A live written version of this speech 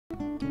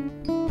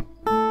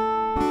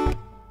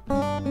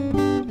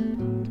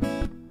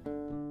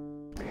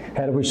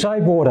we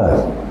save water?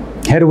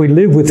 How do we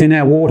live within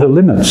our water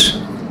limits?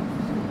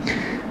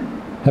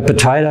 A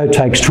potato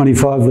takes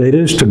 25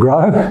 litres to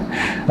grow,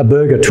 a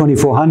burger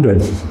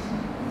 2,400.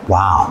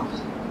 Wow.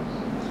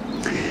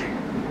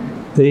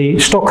 The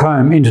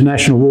Stockholm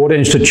International Water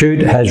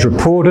Institute has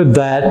reported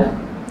that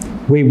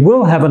we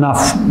will have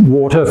enough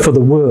water for the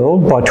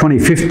world by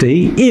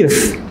 2050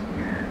 if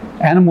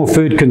animal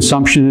food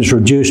consumption is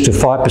reduced to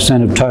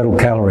 5% of total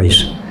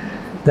calories.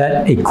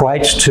 That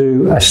equates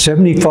to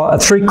a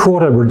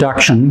three-quarter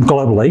reduction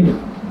globally.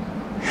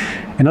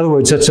 In other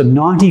words, that's a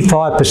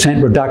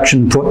 95%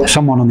 reduction for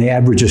someone on the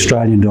average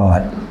Australian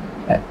diet.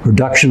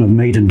 Reduction of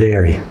meat and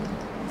dairy.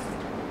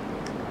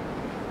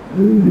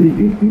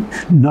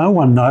 No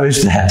one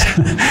knows that.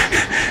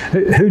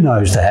 Who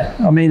knows that?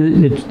 I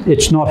mean,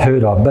 it's not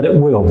heard of, but it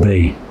will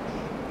be.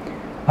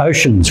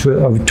 Oceans,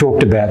 I've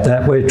talked about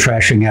that. We're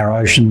trashing our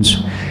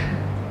oceans.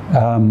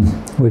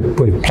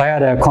 We've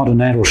ploughed our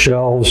continental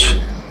shelves.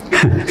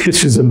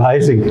 This is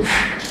amazing.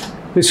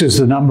 This is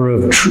the number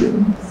of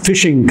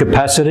fishing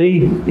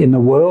capacity in the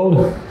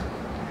world,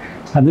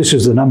 and this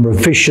is the number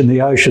of fish in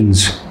the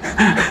oceans.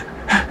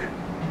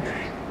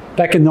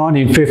 Back in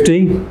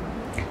 1950,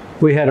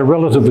 we had a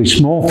relatively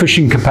small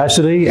fishing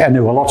capacity and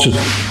there were lots of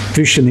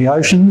fish in the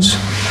oceans.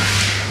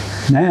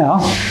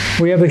 Now,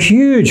 we have a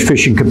huge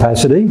fishing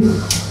capacity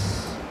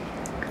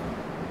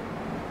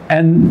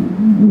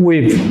and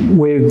we've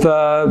taken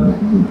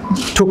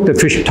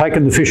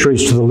the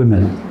fisheries to the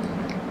limit.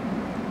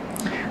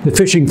 The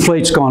fishing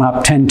fleet's gone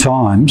up 10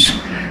 times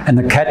and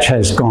the catch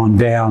has gone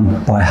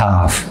down by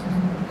half.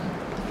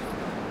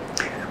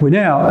 We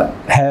now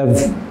have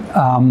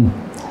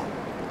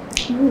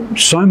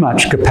so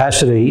much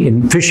capacity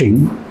in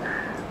fishing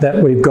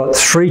that we've got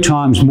 3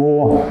 times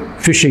more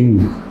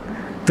fishing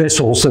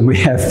vessels than we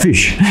have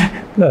fish.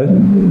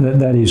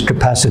 That is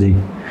capacity.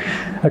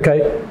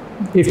 Okay,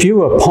 if you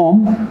were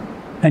POM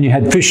and you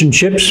had fish and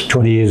chips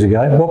 20 years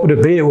ago, what would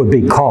it be? It would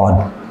be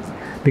cod.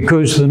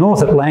 Because the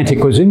North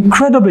Atlantic was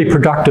incredibly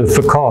productive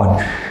for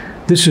cod.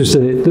 This is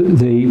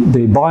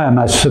the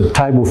biomass of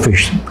table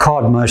fish,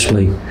 cod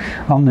mostly,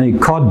 on the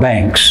cod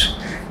banks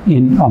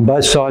on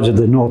both sides of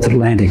the North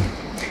Atlantic.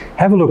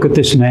 Have a look at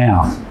this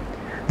now.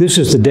 This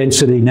is the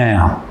density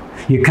now.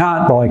 You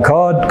can't buy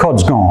cod,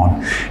 cod's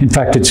gone. In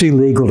fact, it's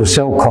illegal to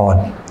sell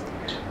cod.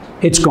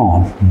 It's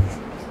gone.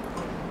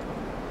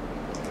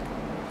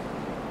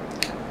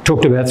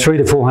 Talked about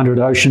 300 to 400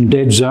 ocean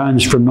dead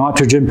zones from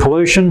nitrogen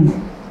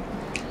pollution.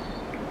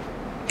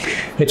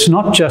 It's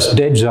not just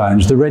dead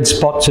zones, the red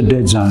spots are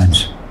dead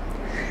zones.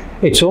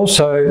 It's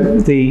also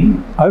the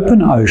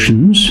open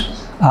oceans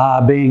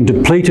are being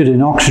depleted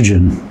in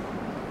oxygen.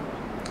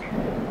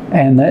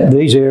 And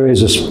these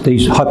areas,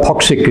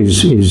 hypoxic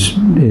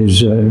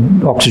is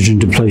oxygen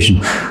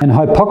depletion. And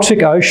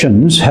hypoxic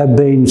oceans have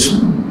been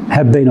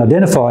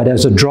identified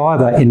as a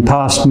driver in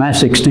past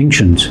mass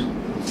extinctions.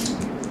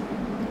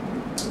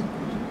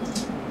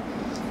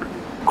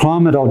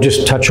 Climate, I'll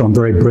just touch on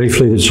very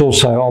briefly. It's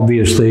also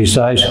obvious these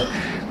days.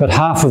 But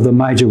half of the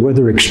major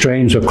weather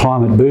extremes are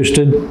climate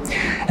boosted.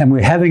 And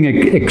we're having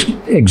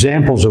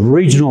examples of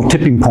regional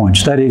tipping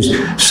points, that is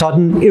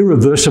sudden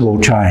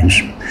irreversible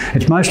change.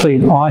 It's mostly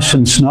in ice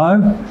and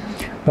snow,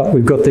 but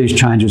we've got these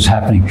changes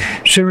happening.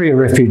 Syria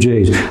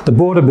refugees. The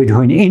border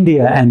between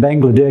India and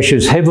Bangladesh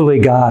is heavily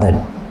guarded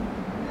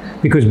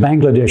because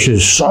Bangladesh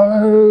is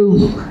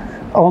so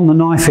on the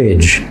knife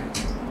edge.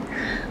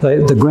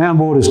 The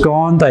groundwater's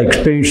gone. They're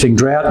experiencing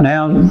drought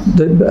now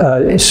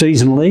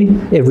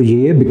seasonally every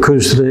year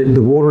because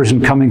the water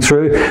isn't coming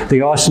through.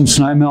 The ice and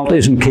snow melt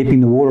isn't keeping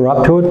the water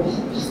up to it.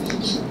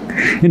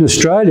 In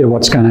Australia,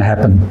 what's going to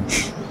happen?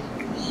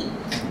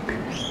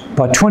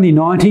 By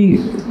 2090,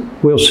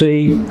 we'll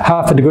see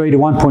 0.5 degree to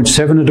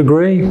 1.7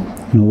 degree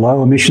in a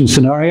low emission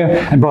scenario.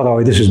 And by the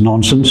way, this is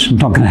nonsense.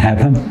 It's not going to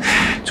happen.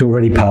 It's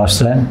already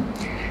past that.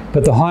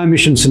 But the high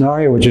emission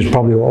scenario, which is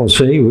probably what we'll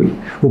see,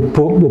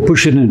 we'll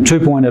push it in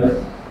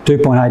 2.8 to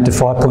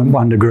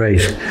 5.1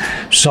 degrees.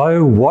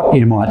 So what,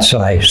 you might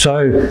say?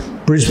 So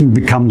Brisbane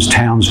becomes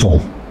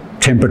Townsville,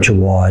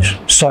 temperature-wise.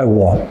 So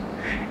what?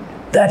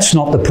 That's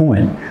not the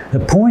point. The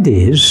point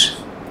is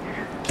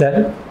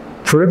that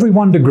for every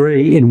 1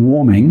 degree in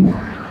warming,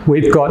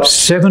 we've got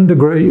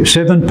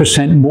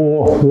 7%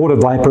 more water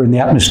vapour in the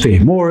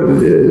atmosphere, more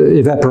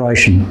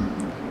evaporation.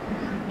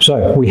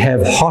 So we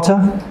have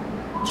hotter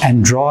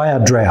and drier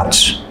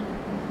droughts.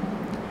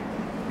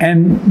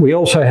 And we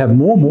also have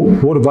more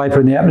water vapour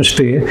in the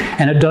atmosphere,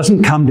 and it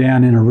doesn't come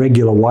down in a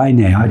regular way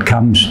now, it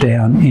comes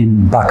down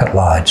in bucket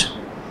loads.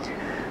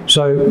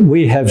 So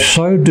we have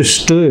so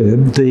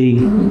disturbed the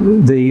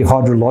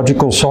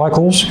hydrological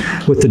cycles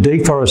with the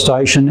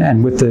deforestation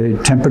and with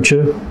the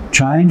temperature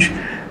change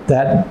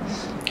that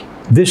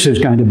this is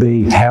going to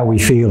be how we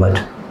feel it.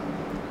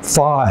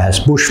 Fires,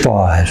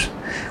 bushfires.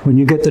 When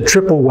you get the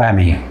triple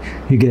whammy,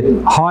 you get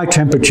high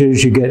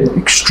temperatures, you get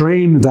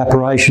extreme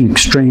evaporation,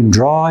 extreme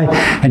dry,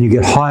 and you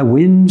get high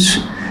winds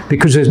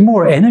because there's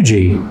more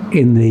energy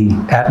in the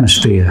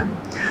atmosphere.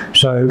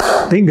 So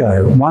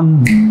bingo,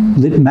 one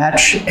lit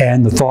match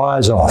and the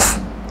fire's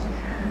off.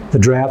 The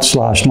droughts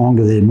last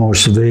longer, they're more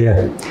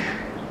severe.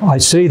 I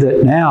see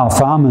that now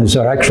farmers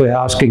are actually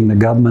asking the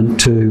government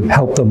to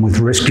help them with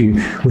rescue,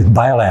 with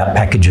bailout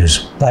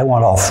packages. They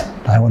want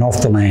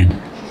off the land.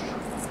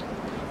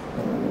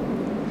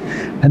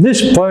 And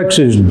this, folks,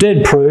 is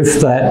dead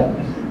proof that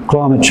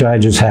climate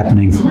change is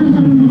happening.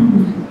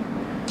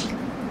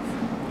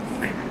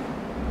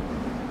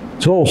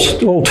 It's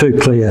all too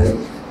clear.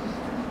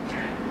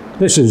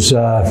 This is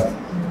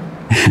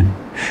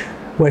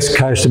West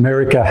Coast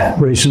America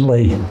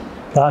recently,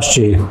 last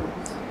year.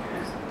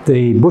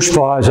 The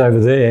bushfires over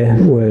there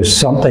were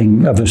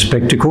something of a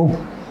spectacle.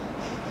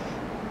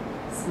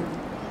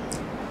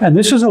 And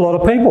this is a lot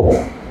of people.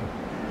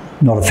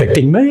 Not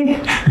affecting me.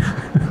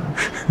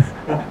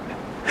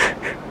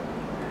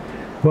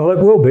 Well, it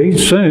will be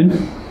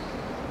soon.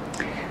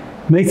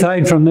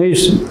 Methane from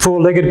these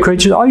four-legged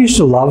creatures. I used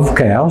to love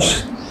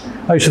cows.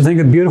 I used to think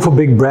of beautiful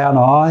big brown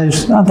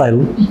eyes. Aren't they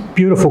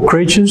beautiful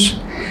creatures?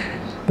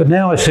 But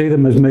now I see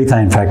them as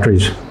methane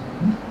factories.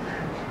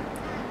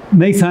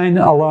 Methane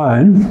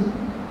alone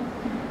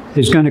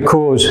is going to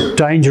cause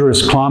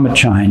dangerous climate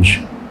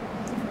change,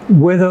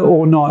 whether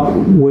or not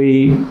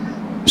we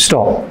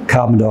stop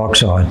carbon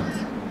dioxide.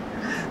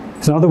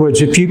 So in other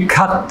words, if you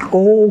cut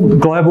all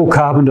global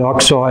carbon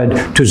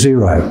dioxide to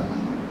zero,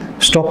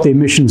 stop the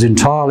emissions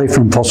entirely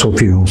from fossil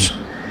fuels,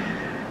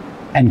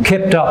 and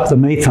kept up the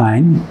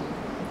methane,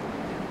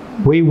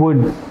 we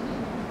would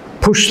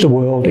push the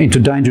world into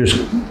dangerous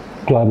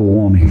global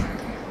warming.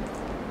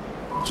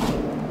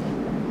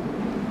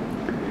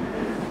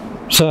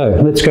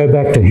 So let's go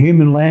back to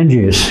human land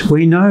use.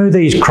 We know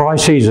these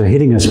crises are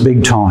hitting us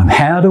big time.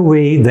 How do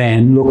we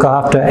then look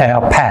after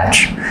our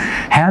patch?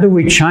 How do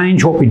we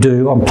change what we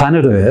do on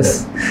planet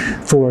Earth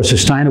for a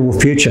sustainable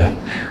future?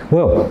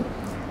 Well,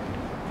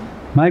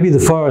 maybe the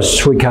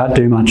forests we can't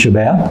do much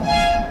about,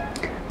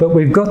 but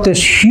we've got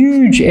this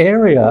huge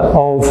area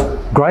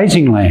of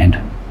grazing land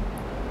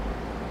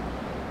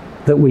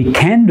that we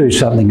can do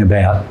something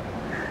about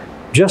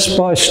just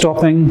by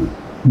stopping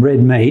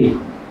red meat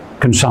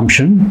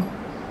consumption.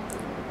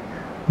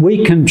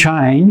 We can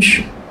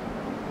change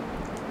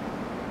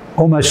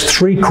almost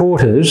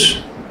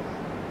 3/4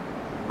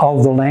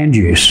 of the land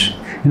use.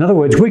 In other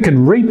words, we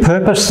can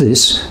repurpose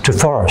this to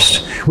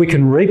forest. We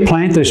can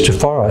replant this to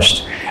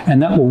forest,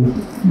 and that will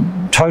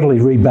totally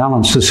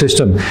rebalance the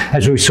system.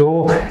 As we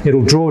saw,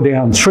 it'll draw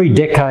down 3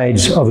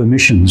 decades of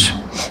emissions.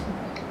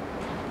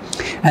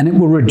 And it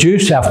will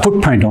reduce our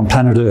footprint on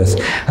planet Earth.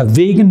 A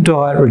vegan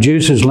diet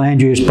reduces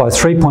land use by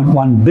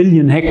 3.1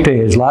 billion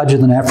hectares, larger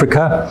than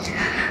Africa,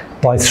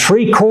 by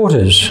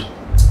 3/4.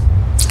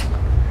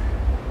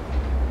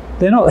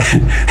 They're not...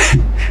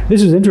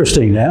 This is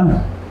interesting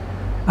now.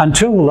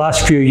 Until the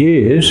last few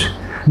years,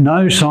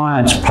 no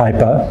science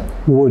paper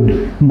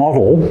would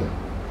model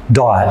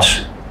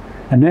diets.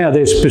 And now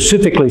they're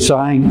specifically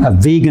saying a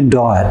vegan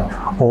diet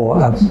or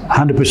a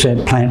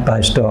 100%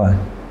 plant-based diet.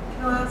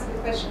 Can I ask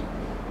a question?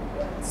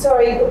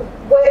 Sorry,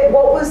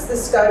 what was the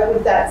scope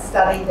of that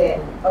study then?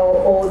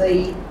 Or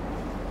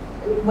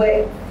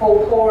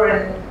for Poor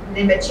and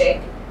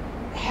Nimachek?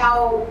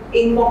 How,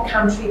 in what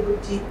country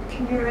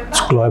can you remember?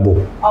 It's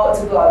global. Oh,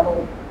 it's a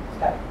global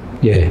scope.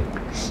 Yeah.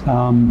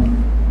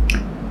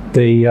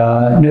 The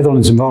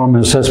Netherlands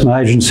Environment Assessment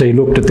Agency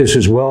looked at this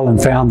as well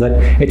and found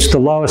that it's the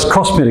lowest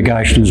cost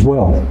mitigation as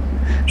well.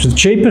 So the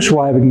cheapest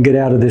way we can get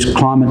out of this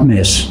climate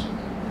mess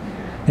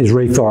is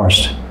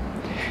reforest.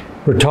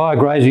 Retire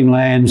grazing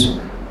lands,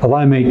 a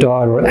low meat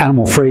diet or an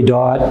animal-free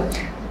diet.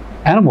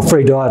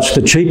 Animal-free diet's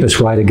the cheapest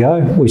way to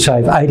go. We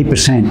save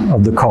 80%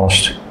 of the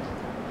cost.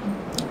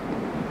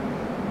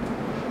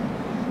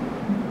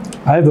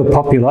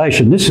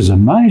 Overpopulation, this is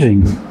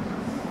amazing.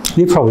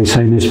 You've probably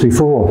seen this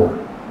before.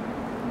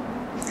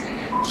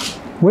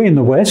 We in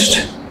the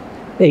West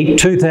eat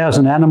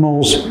 2,000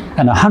 animals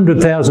and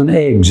 100,000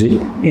 eggs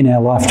in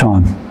our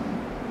lifetime.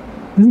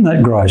 Isn't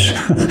that gross?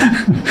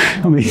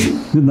 I mean,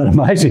 isn't that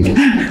amazing?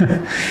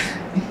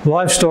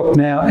 Livestock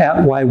now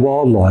outweigh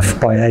wildlife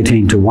by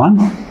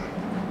 18-1,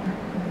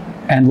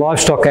 and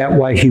livestock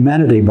outweigh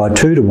humanity by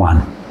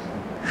 2-1.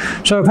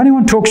 So if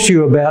anyone talks to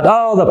you about,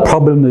 oh, the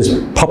problem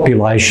is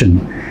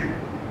population,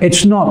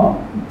 it's not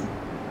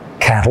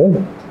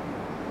cattle,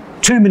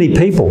 too many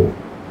people.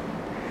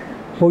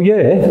 Well,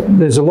 yeah,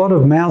 there's a lot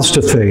of mouths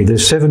to feed.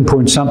 There's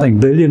 7-point-something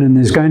billion, and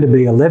there's going to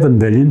be 11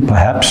 billion,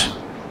 perhaps.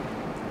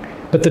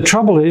 But the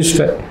trouble is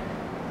for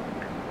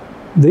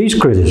these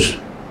critters,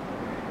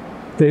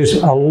 there's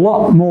a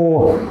lot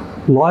more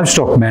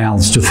livestock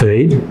mouths to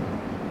feed.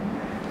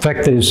 In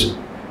fact, there's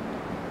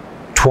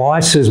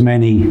twice as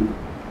many,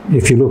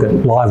 if you look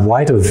at live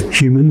weight of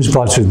humans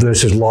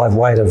versus live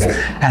weight of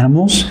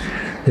animals,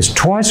 there's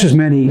twice as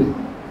many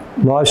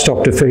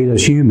livestock to feed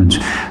as humans.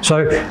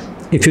 So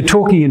if you're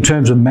talking in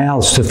terms of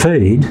mouths to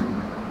feed,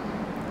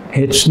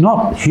 it's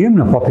not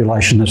human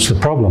population that's the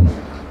problem.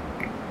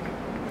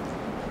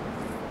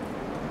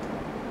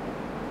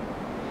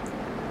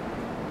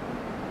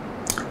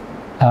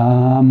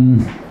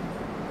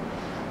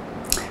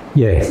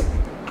 Yeah,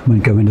 I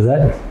won't go into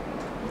that.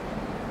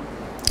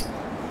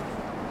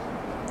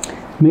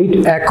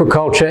 Meat,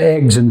 aquaculture,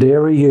 eggs and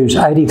dairy use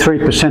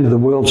 83% of the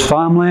world's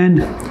farmland,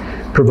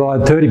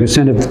 provide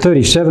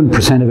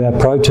 37% of our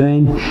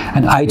protein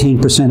and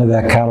 18% of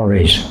our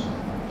calories.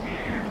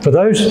 For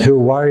those who are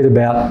worried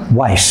about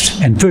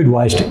waste, and food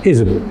waste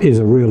is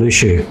a real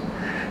issue,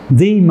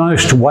 the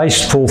most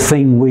wasteful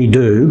thing we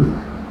do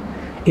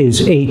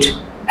is eat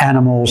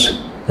animals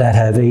that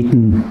have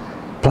eaten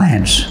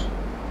plants.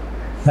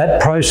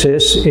 That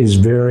process is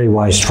very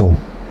wasteful.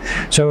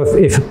 So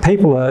if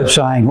people are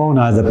saying, oh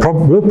no, the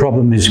real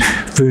problem is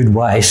food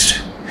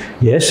waste,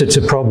 yes, it's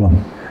a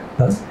problem.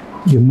 But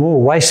you're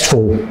more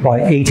wasteful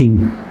by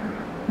eating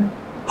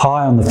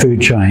high on the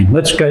food chain.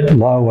 Let's go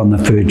low on the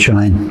food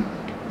chain.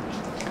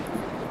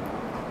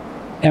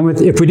 And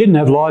if we didn't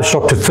have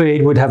livestock to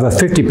feed, we'd have a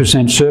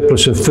 50%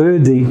 surplus of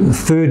food. The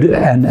Food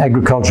and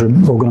Agriculture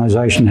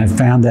Organisation have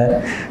found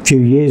that a few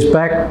years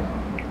back.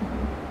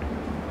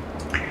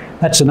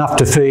 That's enough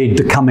to feed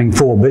the coming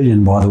 4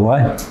 billion, by the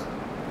way.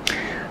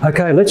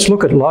 Okay, let's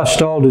look at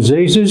lifestyle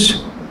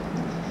diseases.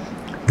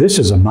 This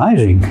is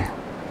amazing.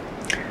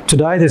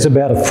 Today there's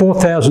about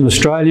 4,000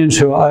 Australians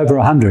who are over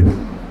 100.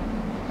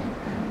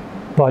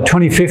 By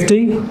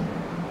 2050,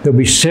 there'll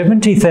be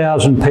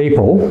 70,000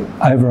 people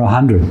over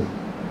 100.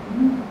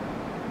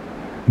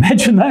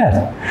 Imagine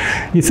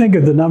that. You think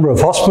of the number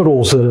of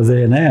hospitals that are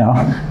there now.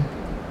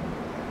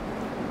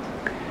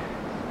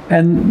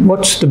 And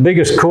what's the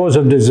biggest cause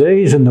of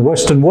disease in the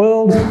Western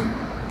world?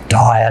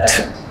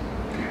 Diet.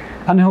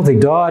 Unhealthy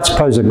diets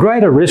pose a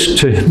greater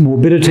risk to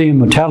morbidity and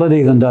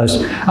mortality than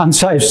does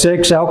unsafe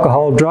sex,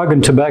 alcohol, drug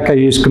and tobacco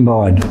use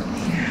combined.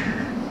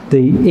 The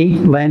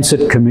Eat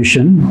Lancet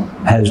Commission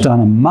has done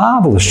a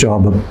marvellous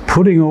job of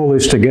putting all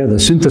this together,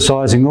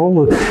 synthesising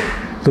all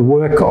the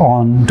work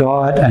on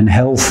diet and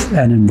health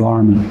and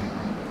environment.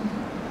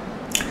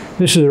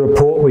 This is a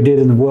report we did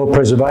in the World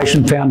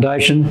Preservation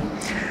Foundation.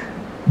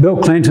 Bill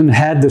Clinton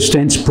had the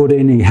stents put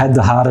in, he had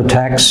the heart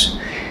attacks.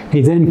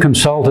 He then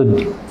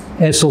consulted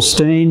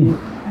Esselstyn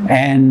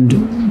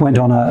and went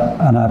on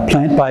a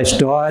plant-based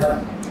diet.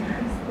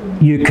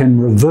 You can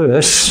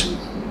reverse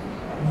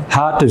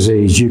heart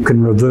disease, you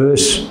can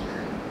reverse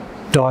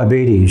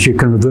diabetes, you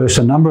can reverse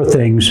a number of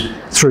things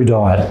through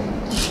diet.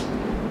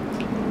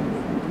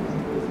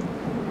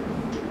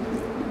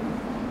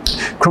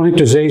 Chronic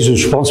disease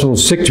is responsible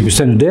for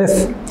 60% of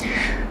death.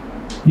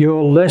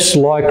 You're less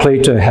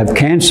likely to have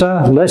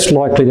cancer, less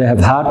likely to have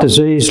heart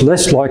disease,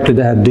 less likely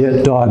to have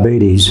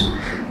diabetes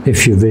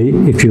if you're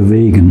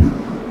vegan.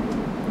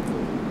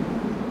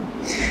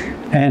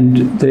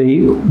 And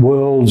the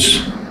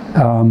world's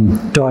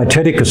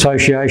dietetic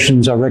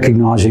associations are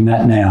recognising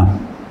that now.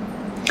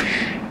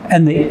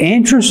 And the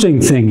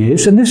interesting thing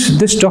is, and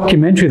this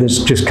documentary that's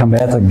just come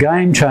out, The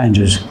Game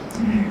Changers,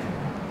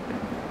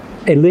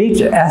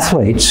 elite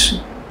athletes,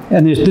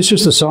 and this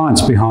is the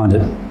science behind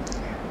it,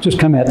 just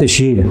come out this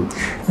year.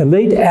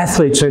 Elite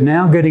athletes are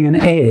now getting an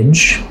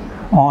edge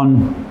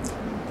on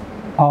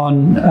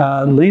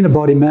leaner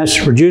body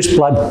mass, reduced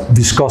blood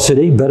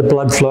viscosity, better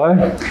blood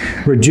flow,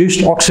 reduced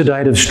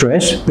oxidative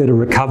stress, better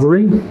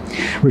recovery,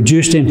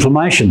 reduced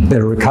inflammation,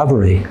 better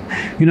recovery.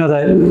 You know,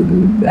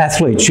 the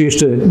athletes used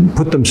to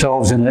put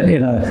themselves in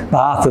a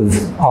bath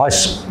of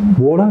ice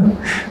water.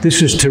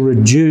 This is to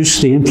reduce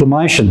the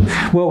inflammation.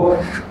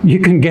 Well, you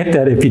can get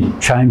that if you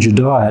change your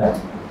diet.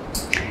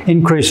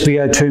 Increase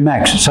VO2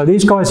 max. So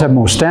these guys have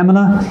more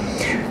stamina.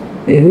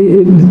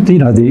 You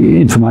know, the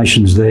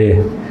information's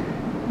there.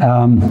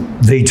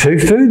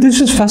 V2 food, this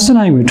is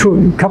fascinating.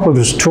 A couple of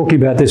us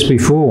talking about this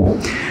before.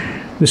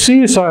 The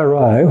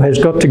CSIRO has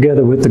got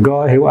together with the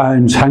guy who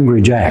owns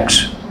Hungry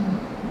Jack's,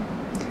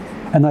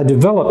 and they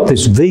developed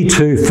this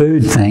V2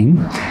 food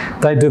thing.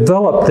 They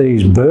developed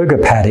these burger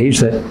patties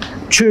that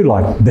chew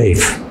like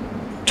beef,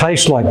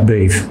 taste like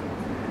beef,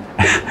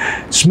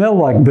 smell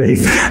like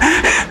beef,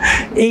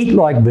 eat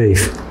like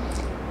beef.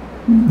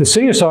 The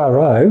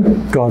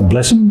CSIRO, God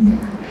bless them,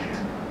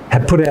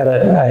 had put out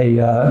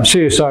a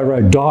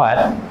CSIRO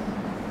diet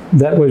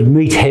that was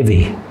meat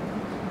heavy.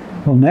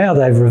 Well, now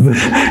they've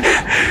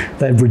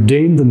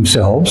redeemed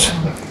themselves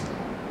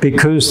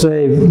because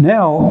they've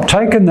now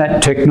taken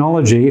that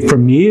technology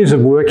from years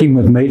of working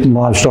with Meat and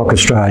Livestock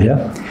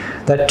Australia,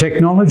 that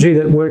technology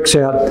that works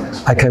out,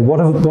 okay, what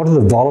are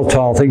the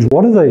volatile things?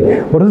 What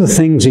are the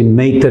things in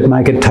meat that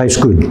make it taste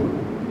good?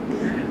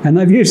 And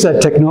they've used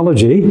that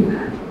technology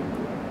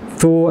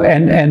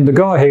and the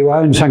guy who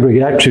owns Hungry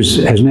Jack's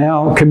has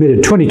now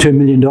committed $22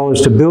 million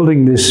to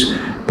building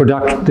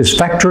this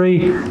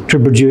factory to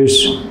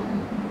produce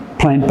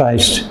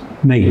plant-based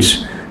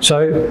meats.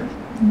 So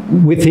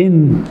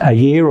within a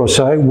year or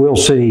so, we'll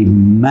see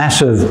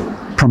massive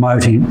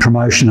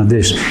promotion of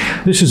this.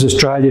 This is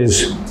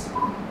Australia's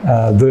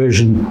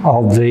version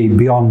of the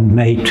Beyond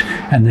Meat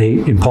and the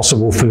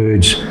Impossible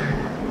Foods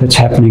that's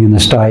happening in the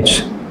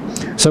States.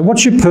 So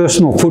what's your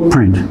personal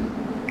footprint?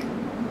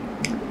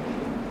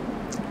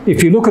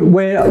 If you look at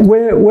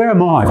where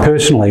am I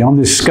personally on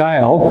this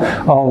scale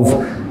of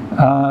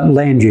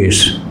land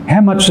use?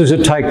 How much does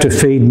it take to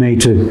feed me,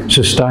 to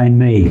sustain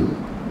me?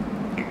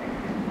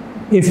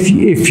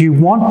 if you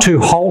want to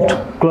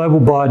halt global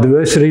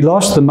biodiversity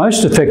loss, the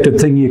most effective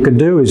thing you can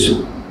do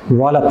is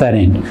right up that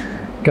end,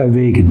 go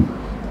vegan.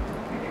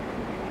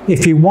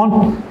 If you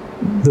want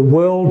the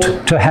world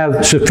to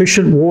have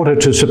sufficient water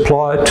to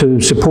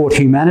support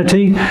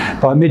humanity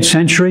by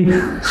mid-century,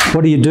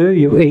 what do?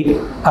 You eat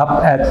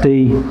up at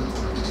the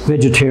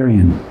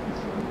vegetarian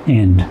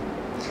end.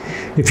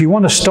 If you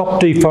want to stop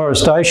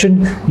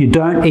deforestation, you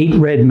don't eat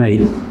red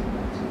meat.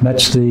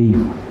 That's the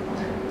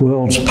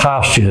world's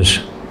pastures.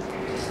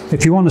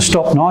 If you want to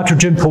stop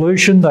nitrogen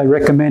pollution, they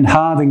recommend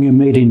halving your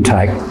meat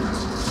intake.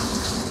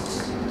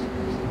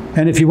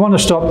 And if you want to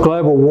stop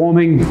global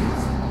warming,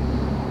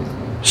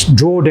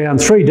 draw down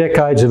 3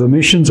 decades of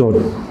emissions, or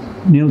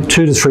 2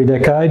 to 3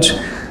 decades,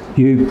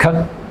 you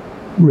cut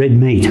red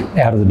meat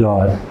out of the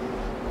diet.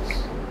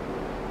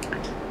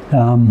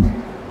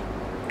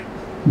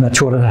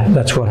 That's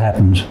what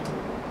happens.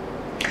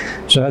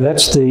 So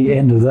that's the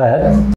end of that.